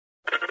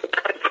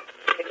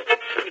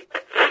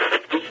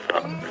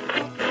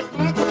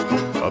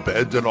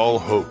Abandon all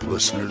hope,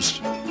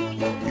 listeners.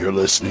 You're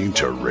listening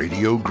to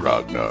Radio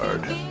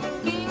Grognard,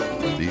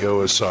 the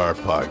OSR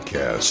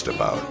podcast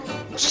about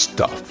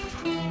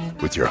stuff,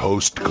 with your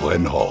host,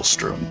 Glenn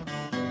Hallstrom.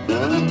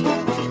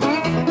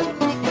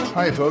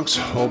 Hi, folks.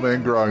 Old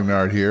Man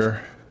Grognard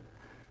here.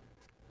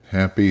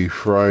 Happy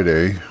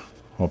Friday.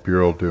 Hope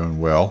you're all doing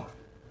well.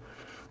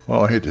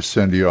 Well, I hate to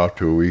send you off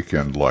to a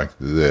weekend like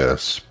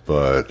this,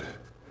 but...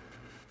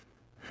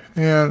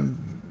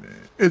 And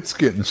it's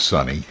getting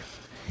sunny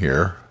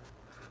here,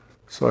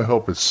 so I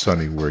hope it's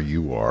sunny where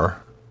you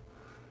are.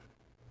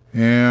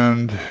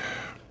 And,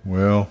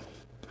 well,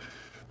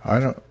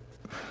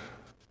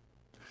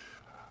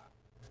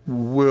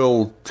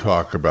 we'll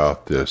talk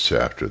about this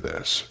after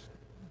this.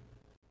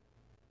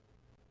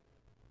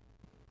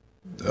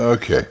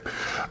 Okay,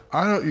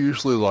 I don't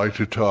usually like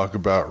to talk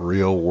about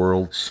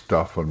real-world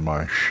stuff on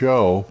my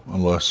show,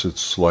 unless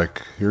it's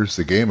like, here's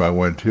the game I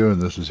went to,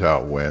 and this is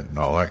how it went, and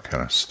all that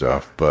kind of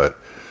stuff, but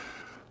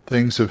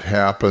things have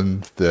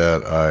happened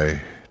that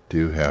I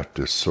do have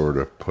to sort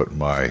of put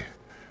my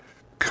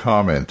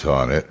comment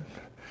on it.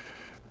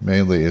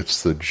 Mainly,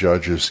 it's the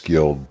Judges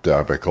Guild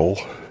debacle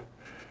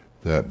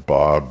that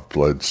Bob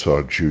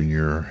Bledsoe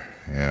Jr.,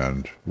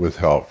 and with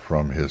help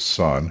from his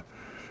son,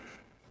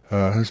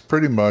 has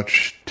pretty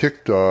much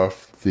ticked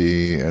off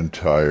the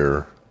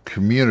entire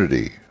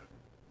community,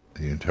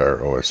 the entire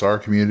OSR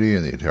community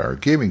and the entire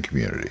gaming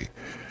community.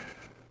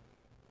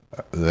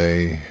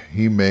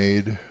 He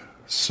made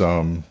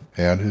some,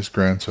 and his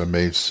grandson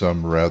made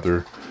some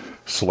rather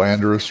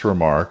slanderous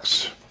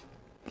remarks,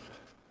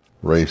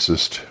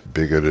 racist,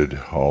 bigoted,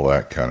 all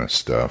that kind of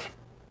stuff.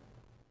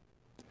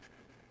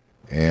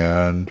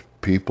 And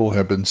people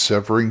have been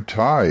severing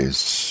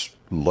ties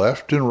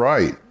left and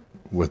right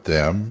with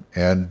them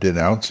and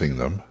denouncing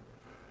them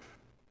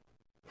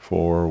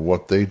for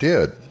what they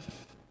did.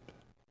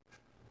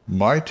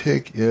 My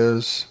take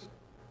is,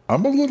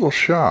 I'm a little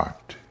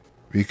shocked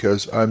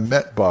because I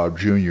met Bob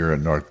Jr.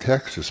 in North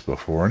Texas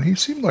before, and he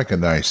seemed like a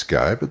nice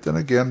guy, but then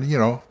again,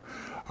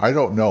 I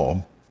don't know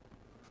him.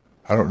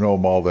 I don't know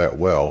him all that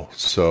well,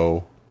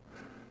 so,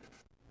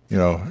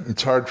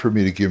 it's hard for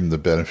me to give him the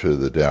benefit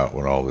of the doubt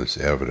when all this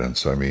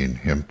evidence,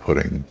 him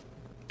putting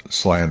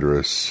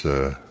slanderous,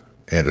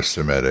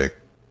 anti-Semitic,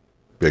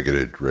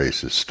 bigoted,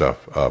 racist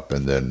stuff up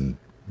and then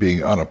being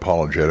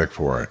unapologetic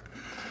for it.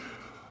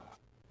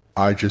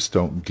 I just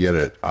don't get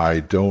it. I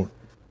don't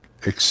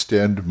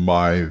extend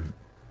my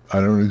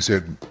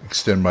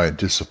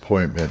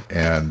disappointment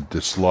and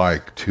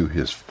dislike to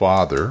his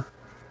father,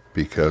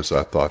 because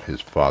I thought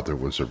his father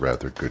was a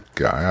rather good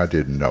guy. I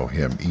didn't know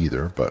him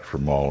either, but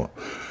from all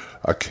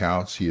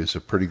accounts, he is a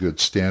pretty good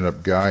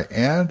stand-up guy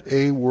and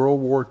a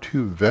World War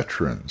II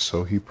veteran,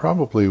 so he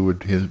probably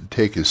would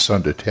take his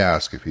son to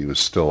task if he was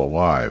still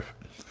alive.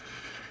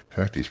 In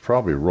fact, he's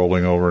probably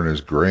rolling over in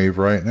his grave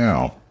right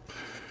now.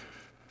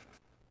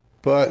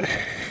 But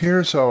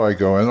here's how I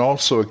go, and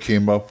also it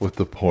came up with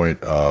the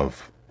point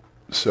of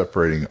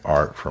separating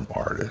art from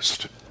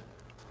artist.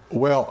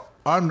 Well,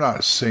 I'm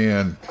not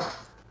saying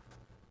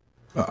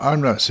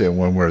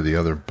one way or the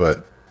other,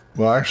 but,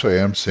 well, actually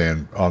I am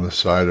saying on the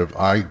side of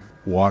I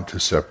want to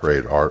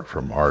separate art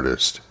from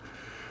artist,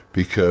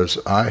 because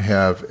I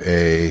have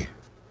a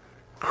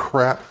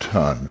crap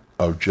ton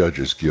of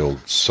Judges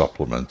Guild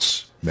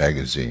supplements,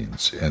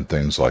 magazines, and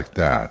things like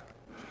that.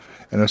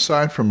 And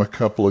aside from a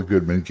couple of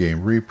Goodman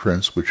Game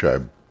reprints, which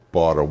I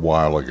bought a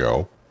while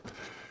ago,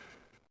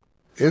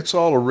 it's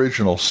all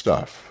original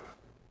stuff.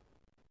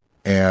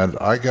 And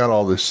I got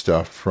all this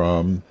stuff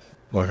from,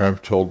 like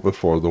I've told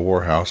before, the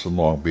Warhouse in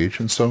Long Beach,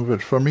 and some of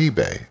it from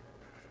eBay.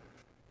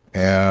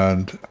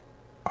 And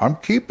I'm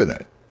keeping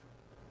it.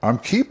 I'm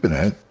keeping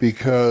it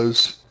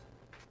because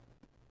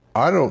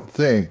I don't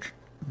think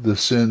the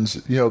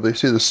sins, they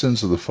say the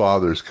sins of the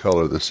fathers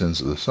color the sins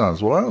of the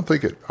sons. Well, I don't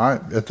think at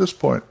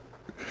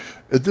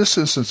this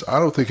instance, I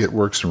don't think it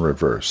works in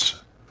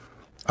reverse.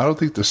 I don't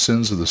think the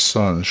sins of the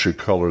sons should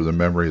color the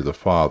memory of the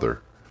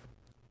father.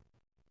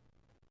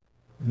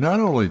 Not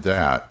only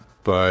that,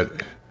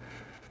 but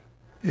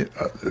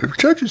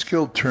Judges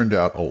Guild turned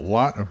out a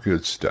lot of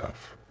good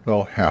stuff.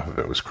 Well, half of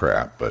it was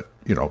crap, but,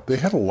 they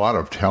had a lot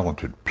of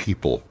talented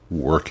people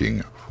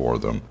working for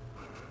them.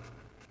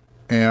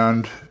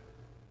 And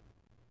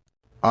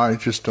I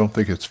just don't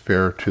think it's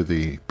fair to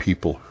the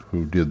people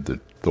who did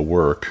the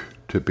work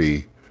to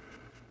be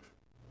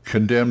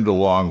condemned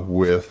along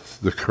with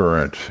the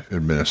current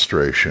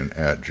administration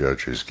at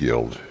Judges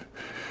Guild.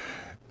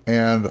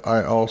 And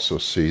I also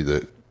see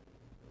that,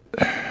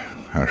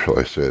 how shall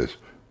I say this?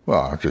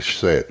 Well, I'll just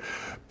say it.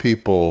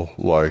 People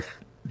like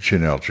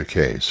Janelle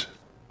Jacquez,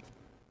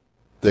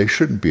 they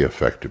shouldn't be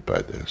affected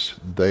by this.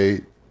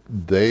 They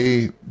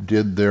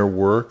did their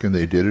work, and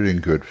they did it in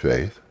good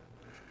faith.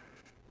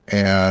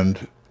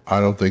 And I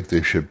don't think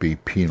they should be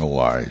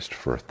penalized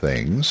for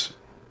things.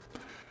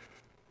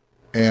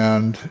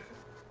 And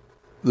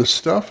the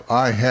stuff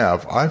I've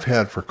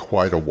had for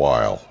quite a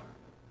while.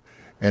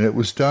 And it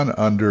was done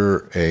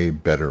under a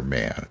better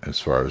man, as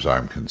far as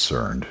I'm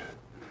concerned.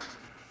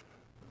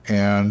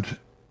 And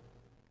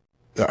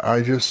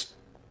I just,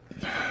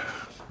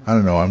 I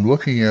don't know. I'm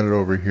looking at it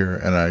over here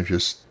and I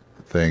just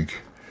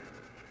think,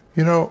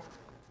 you know,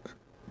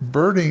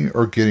 burning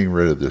or getting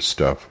rid of this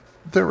stuff,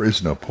 there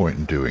is no point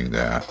in doing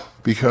that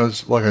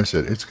because, like I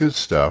said, it's good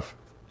stuff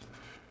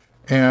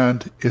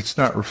and it's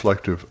not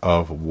reflective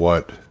of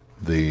what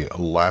the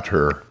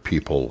latter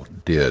people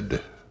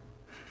did,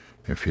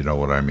 if you know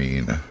what I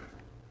mean.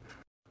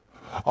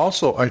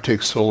 Also, I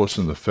take solace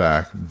in the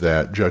fact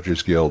that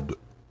Judges Guild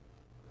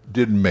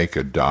didn't make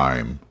a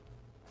dime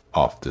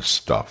off this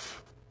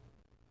stuff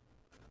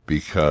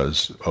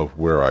because of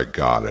where I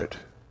got it.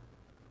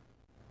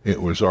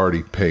 It was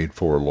already paid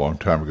for a long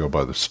time ago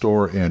by the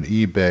store and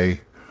eBay.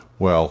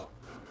 Well,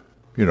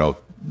 you know,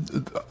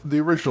 the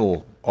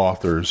original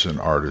authors and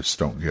artists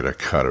don't get a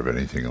cut of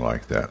anything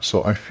like that.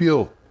 So I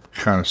feel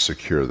kind of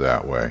secure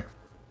that way.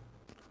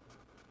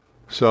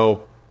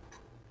 So,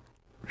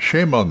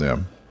 shame on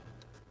them.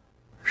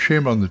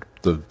 Shame on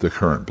the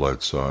current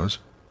Bloodsaws.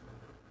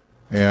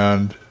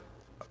 And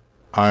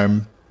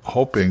I'm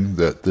hoping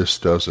that this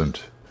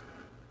doesn't,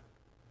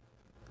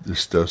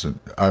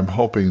 I'm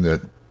hoping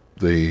that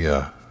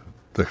the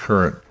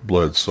current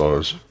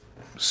Bloodsaws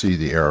see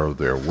the error of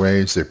their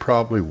ways. They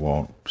probably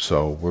won't,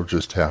 so we'll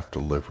just have to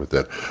live with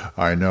it.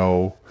 I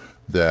know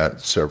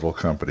that several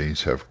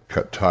companies have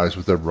cut ties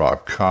with them.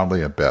 Rob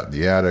Conley at Bat in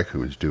the Attic,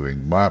 who is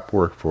doing map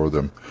work for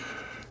them,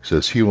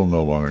 says he will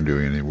no longer do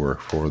any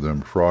work for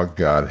them. Frog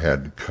God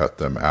had to cut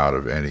them out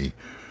of any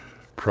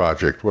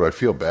project. Who I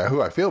feel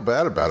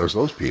bad about is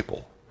those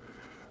people.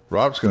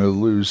 Rob's going to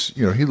lose,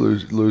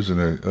 losing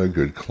a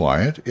good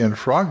client. And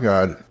Frog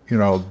God,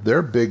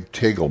 their big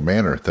Tegel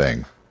Manor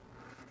thing,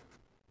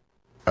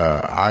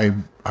 I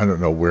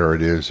don't know where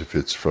it is, if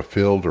it's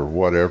fulfilled or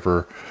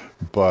whatever,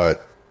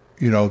 but,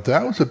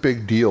 that was a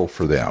big deal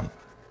for them.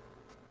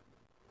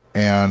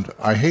 And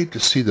I hate to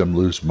see them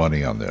lose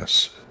money on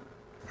this.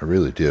 I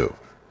really do.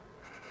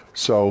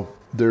 So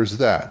there's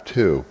that,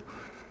 too.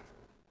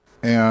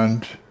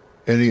 And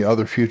any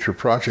other future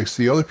projects,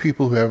 the other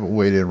people who haven't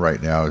weighed in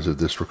right now as of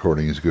this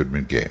recording is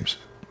Goodman Games.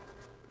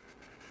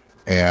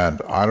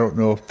 And I don't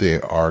know if they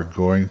are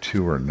going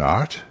to or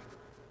not.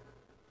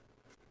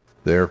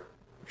 They're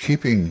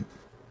keeping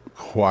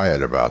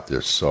quiet about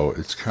this, so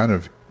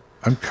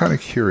I'm kind of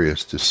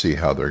curious to see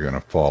how they're going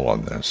to fall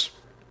on this.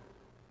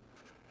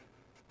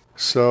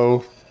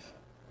 So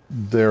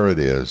there it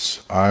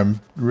is.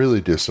 I'm really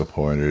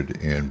disappointed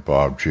in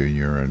Bob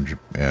Jr.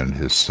 and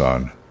his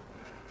son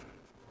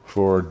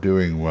for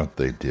doing what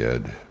they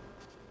did.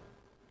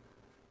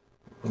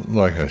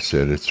 Like I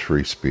said, it's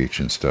free speech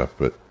and stuff,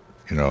 but,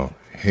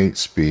 hate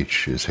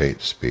speech is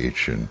hate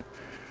speech. And,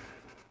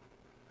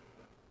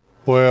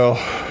 well,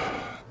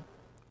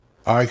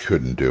 I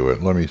couldn't do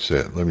it. Let me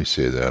say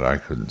that. I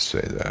couldn't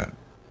say that.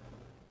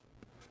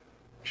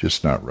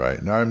 Just not right.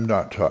 And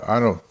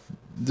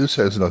this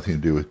has nothing to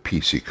do with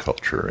PC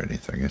culture or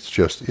anything. It's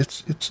just,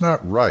 it's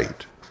not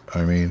right.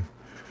 I mean,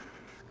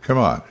 come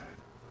on.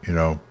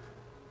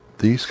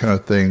 These kind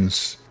of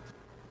things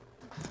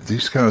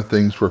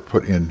were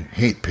put in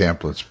hate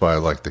pamphlets by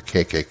like the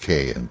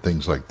KKK and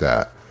things like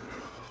that.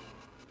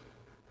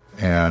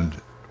 And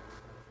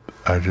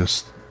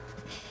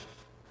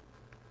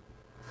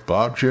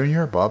Bob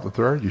Jr., Bob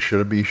III, you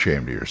should be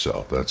ashamed of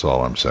yourself. That's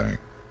all I'm saying.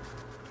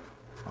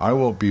 I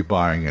won't be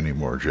buying any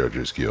more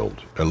Judges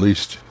Guild. At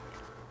least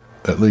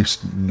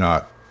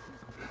not.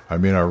 I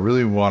mean, I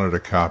really wanted a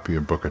copy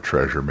of Book of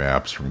Treasure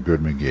Maps from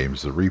Goodman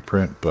Games, the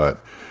reprint,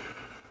 but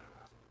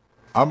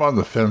I'm on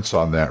the fence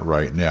on that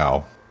right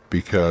now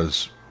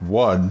because,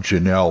 one,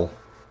 Janelle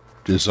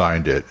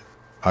designed it.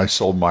 I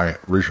sold my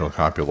original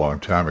copy a long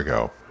time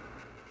ago.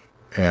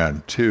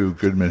 And two,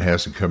 Goodman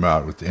hasn't come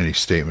out with any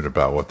statement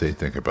about what they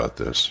think about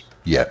this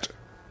yet.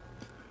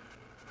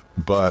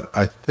 But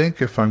I think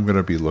if I'm going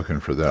to be looking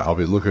for that, I'll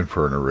be looking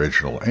for an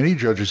original. Any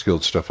Judges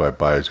Guild stuff I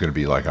buy is going to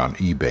be like on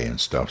eBay and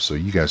stuff, so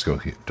you guys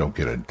don't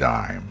get a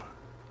dime.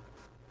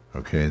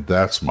 Okay,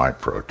 that's my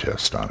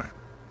protest on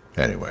it.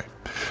 Anyway,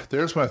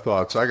 there's my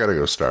thoughts. I got to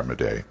go start my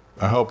day.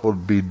 I hope we'll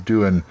be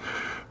doing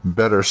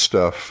better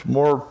stuff,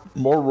 more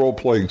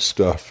role-playing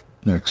stuff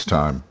next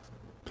time.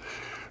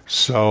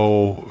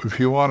 So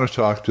if you want to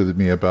talk to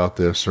me about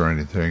this or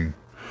anything,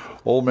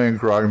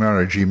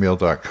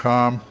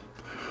 oldmangrognard@gmail.com,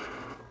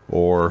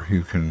 or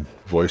you can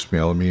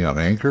voicemail me on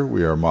Anchor.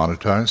 We are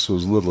monetized, so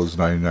as little as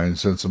 99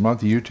 cents a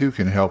month. You too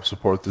can help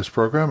support this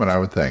program, and I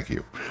would thank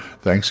you.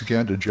 Thanks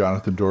again to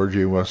Jonathan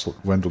Dorje,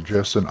 Wendell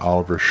Jessen,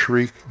 Oliver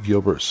Shriek,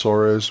 Gilbert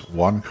Soares,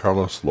 Juan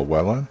Carlos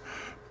Llewellyn,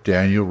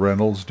 Daniel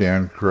Reynolds,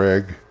 Dan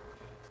Gregg,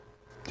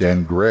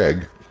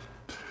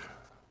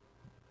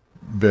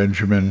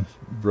 Benjamin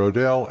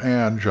Brodell,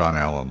 and John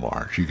Allen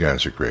Large. You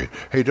guys are great.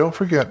 Hey, don't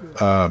forget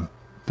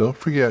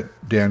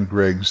Dan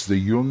Gregg's The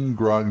Jung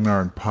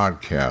Grognard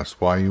Podcast,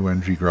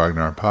 Y-U-N-G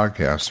Grognard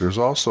Podcast. There's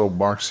also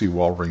Mark C.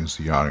 Walring's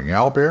The Yawning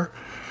Owlbear,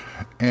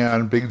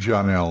 and Big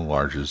John Allen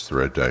Large's The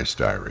Red Dice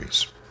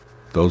Diaries.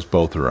 Those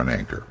both are on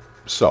Anchor.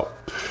 So,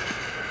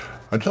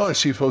 until I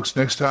see you folks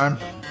next time,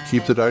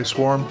 keep the dice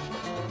warm.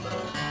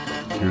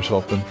 Here's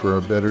hoping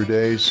for better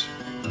days.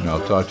 And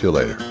I'll talk to you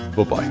later.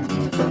 Bye-bye.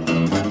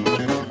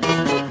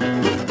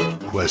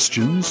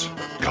 Questions?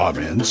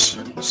 Comments?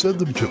 Send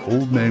them to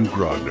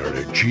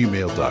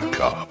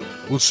oldmangrognard@gmail.com.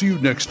 We'll see you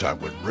next time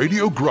when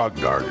Radio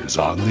Grognard is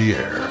on the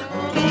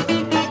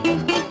air.